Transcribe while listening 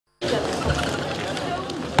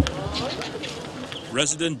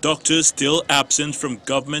Resident doctors still absent from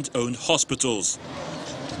government-owned hospitals.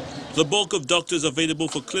 The bulk of doctors available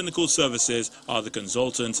for clinical services are the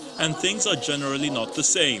consultants, and things are generally not the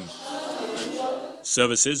same.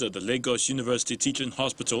 Services at the Lagos University Teaching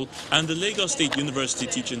Hospital and the Lagos State University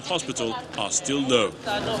Teaching Hospital are still low.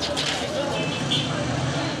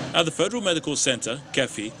 At the Federal Medical Center,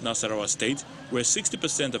 Kefi, Nasarawa State, where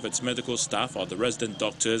 60% of its medical staff are the resident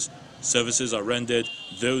doctors, services are rendered,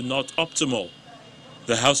 though not optimal.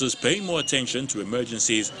 The house is paying more attention to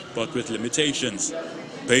emergencies, but with limitations.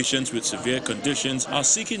 Patients with severe conditions are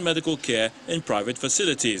seeking medical care in private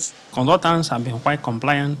facilities. Consultants have been quite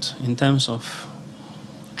compliant in terms of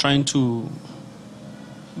trying to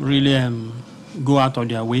really go out of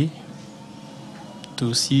their way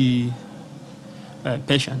to see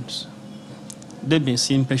patients. They've been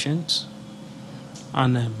seeing patients,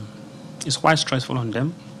 and it's quite stressful on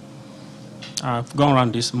them. I've gone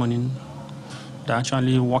around this morning. They're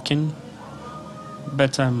actually walking,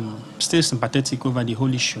 but still sympathetic over the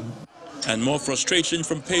whole issue. And more frustration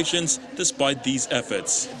from patients despite these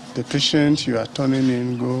efforts. The patient you are turning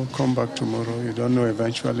in, come back tomorrow. You don't know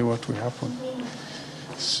eventually what will happen.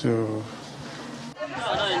 So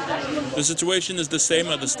the situation is the same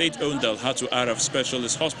at the state-owned Dalhatu Araf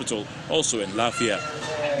Specialist Hospital, also in Lafia.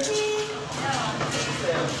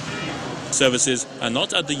 Services are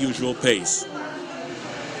not at the usual pace.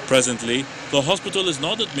 Presently, the hospital is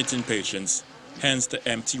not admitting patients, hence the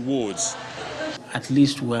empty wards. At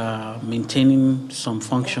least we are maintaining some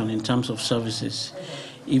function in terms of services,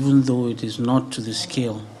 even though it is not to the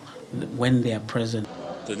scale when they are present.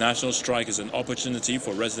 The national strike is an opportunity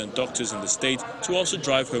for resident doctors in the state to also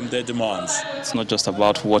drive home their demands. It's not just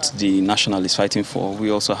about what the national is fighting for.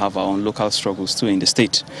 We also have our own local struggles too in the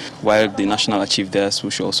state. While the national achieve theirs,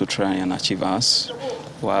 we should also try and achieve ours,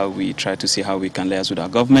 while we try to see how we can liaise with our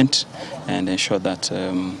government and ensure that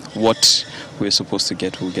what we're supposed to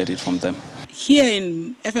get, we'll get it from them. Here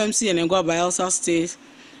in FMC and Ngwa Bayelsa State,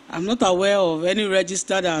 I'm not aware of any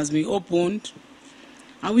register that has been opened.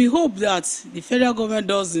 And we hope that the federal government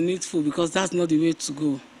does the needful, because that's not the way to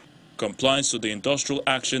go. Compliance to the industrial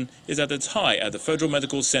action is at its high at the Federal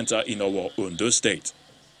Medical Center in Owo, Ondo State.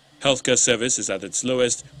 Healthcare service is at its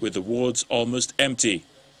lowest, with the wards almost empty.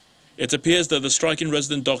 It appears that the striking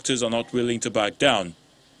resident doctors are not willing to back down.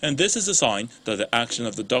 And this is a sign that the action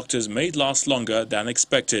of the doctors may last longer than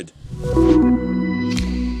expected.